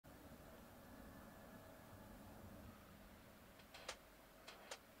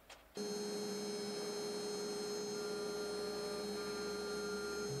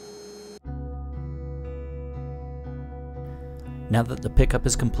Now that the pickup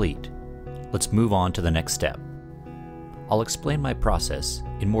is complete, let's move on to the next step. I'll explain my process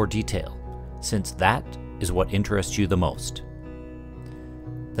in more detail, since that is what interests you the most.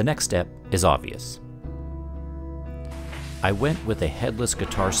 The next step is obvious. I went with a headless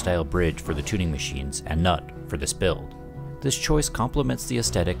guitar-style bridge for the tuning machines and nut for this build. This choice complements the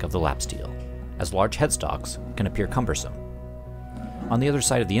aesthetic of the lap steel, as large headstocks can appear cumbersome. On the other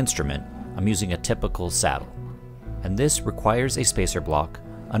side of the instrument, I'm using a typical saddle, and this requires a spacer block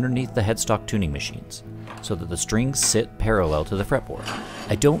underneath the headstock tuning machines, so that the strings sit parallel to the fretboard.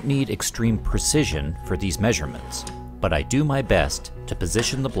 I don't need extreme precision for these measurements, but I do my best to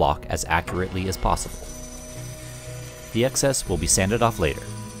position the block as accurately as possible. The excess will be sanded off later,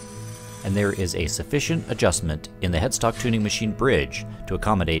 and there is a sufficient adjustment in the headstock tuning machine bridge to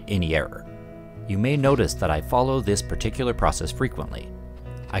accommodate any error. You may notice that I follow this particular process frequently.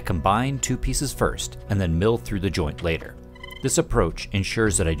 I combine two pieces first and then mill through the joint later. This approach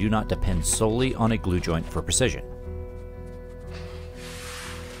ensures that I do not depend solely on a glue joint for precision.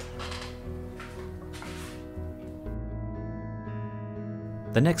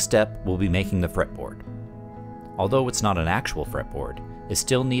 The next step will be making the fretboard. Although it's not an actual fretboard, it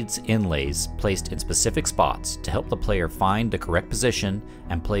still needs inlays placed in specific spots to help the player find the correct position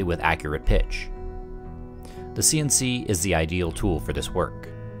and play with accurate pitch. The CNC is the ideal tool for this work.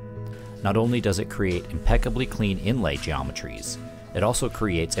 Not only does it create impeccably clean inlay geometries, it also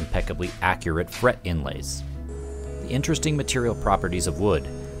creates impeccably accurate fret inlays. The interesting material properties of wood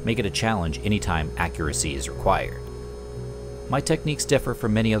make it a challenge anytime accuracy is required. My techniques differ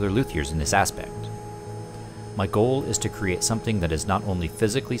from many other luthiers in this aspect. My goal is to create something that is not only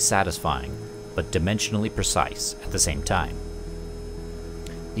physically satisfying, but dimensionally precise at the same time.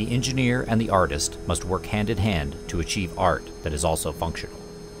 The engineer and the artist must work hand in hand to achieve art that is also functional.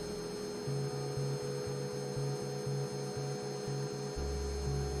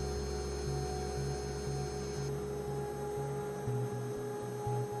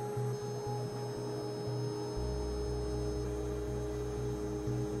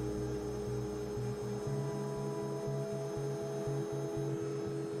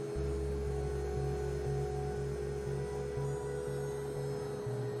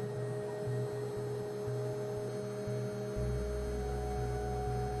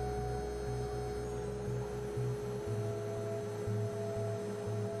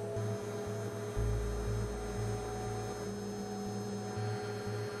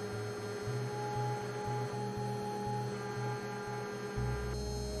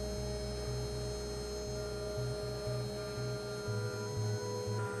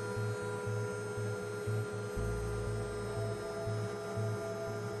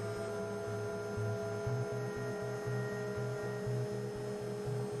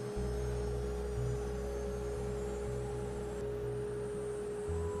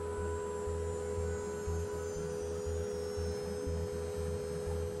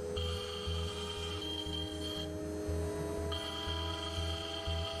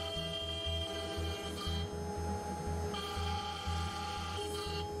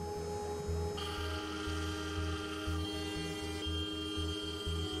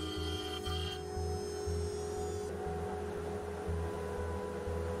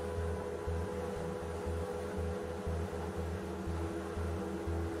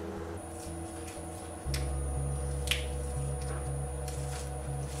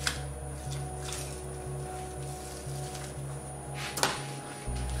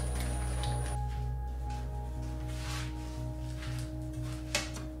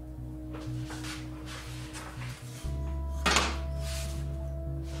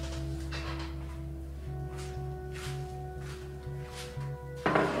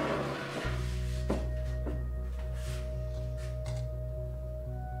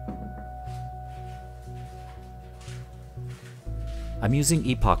 I'm using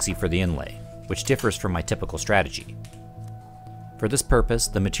epoxy for the inlay, which differs from my typical strategy. For this purpose,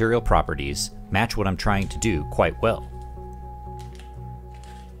 the material properties match what I'm trying to do quite well.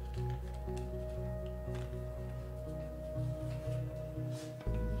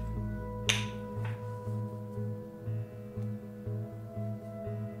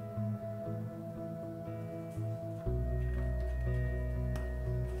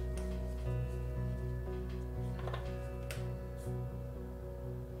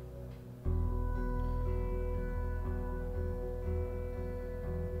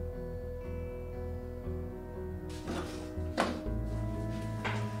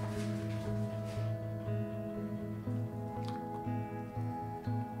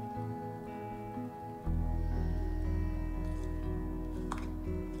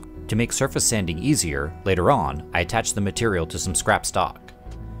 To make surface sanding easier, later on, I attach the material to some scrap stock.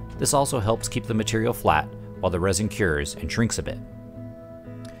 This also helps keep the material flat while the resin cures and shrinks a bit.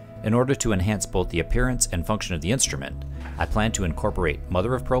 In order to enhance both the appearance and function of the instrument, I plan to incorporate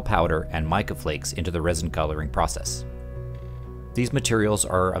mother-of-pearl powder and mica flakes into the resin coloring process. These materials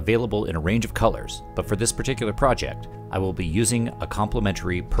are available in a range of colors, but for this particular project, I will be using a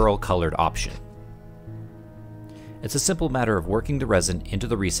complementary pearl-colored option. It's a simple matter of working the resin into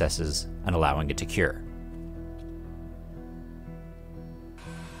the recesses and allowing it to cure.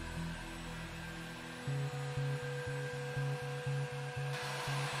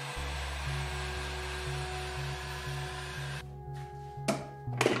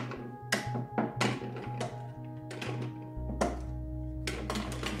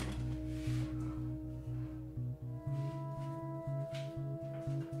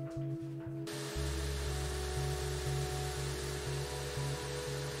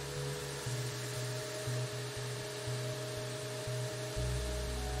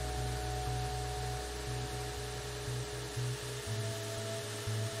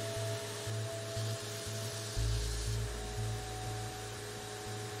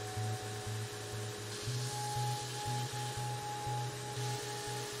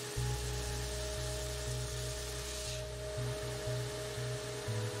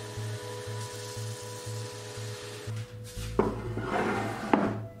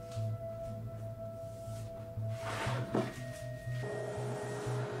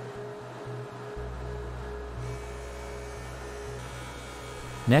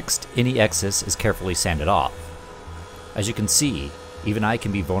 Next, any excess is carefully sanded off. As you can see, even I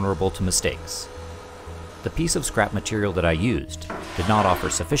can be vulnerable to mistakes. The piece of scrap material that I used did not offer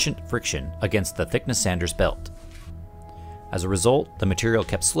sufficient friction against the thickness sander's belt. As a result, the material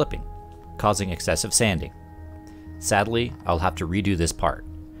kept slipping, causing excessive sanding. Sadly, I'll have to redo this part,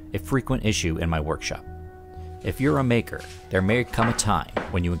 a frequent issue in my workshop. If you're a maker, there may come a time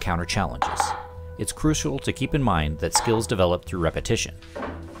when you encounter challenges. It's crucial to keep in mind that skills develop through repetition.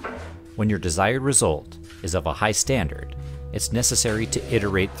 When your desired result is of a high standard, it's necessary to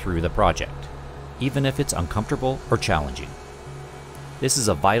iterate through the project, even if it's uncomfortable or challenging. This is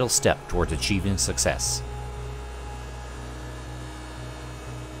a vital step towards achieving success.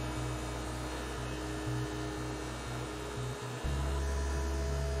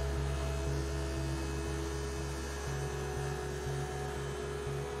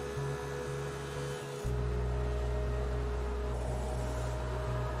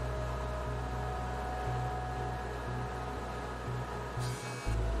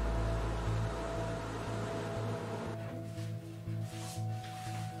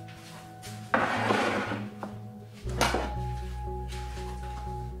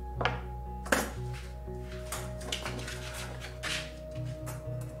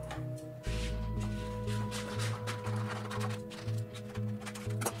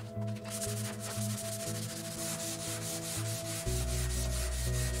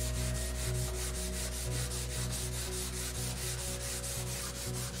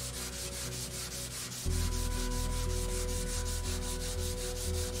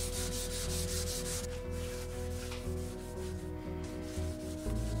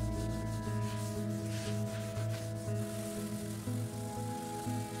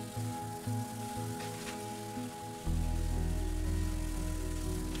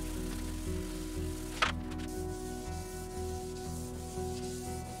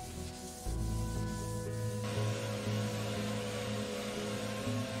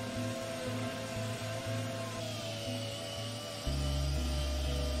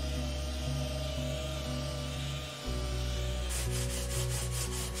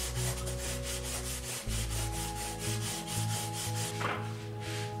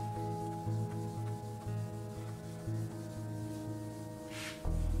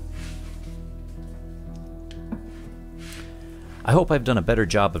 I hope I've done a better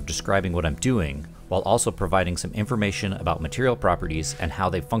job of describing what I'm doing, while also providing some information about material properties and how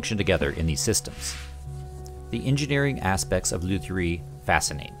they function together in these systems. The engineering aspects of luthiery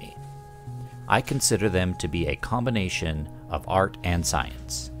fascinate me. I consider them to be a combination of art and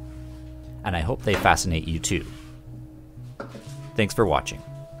science, and I hope they fascinate you too. Thanks for watching.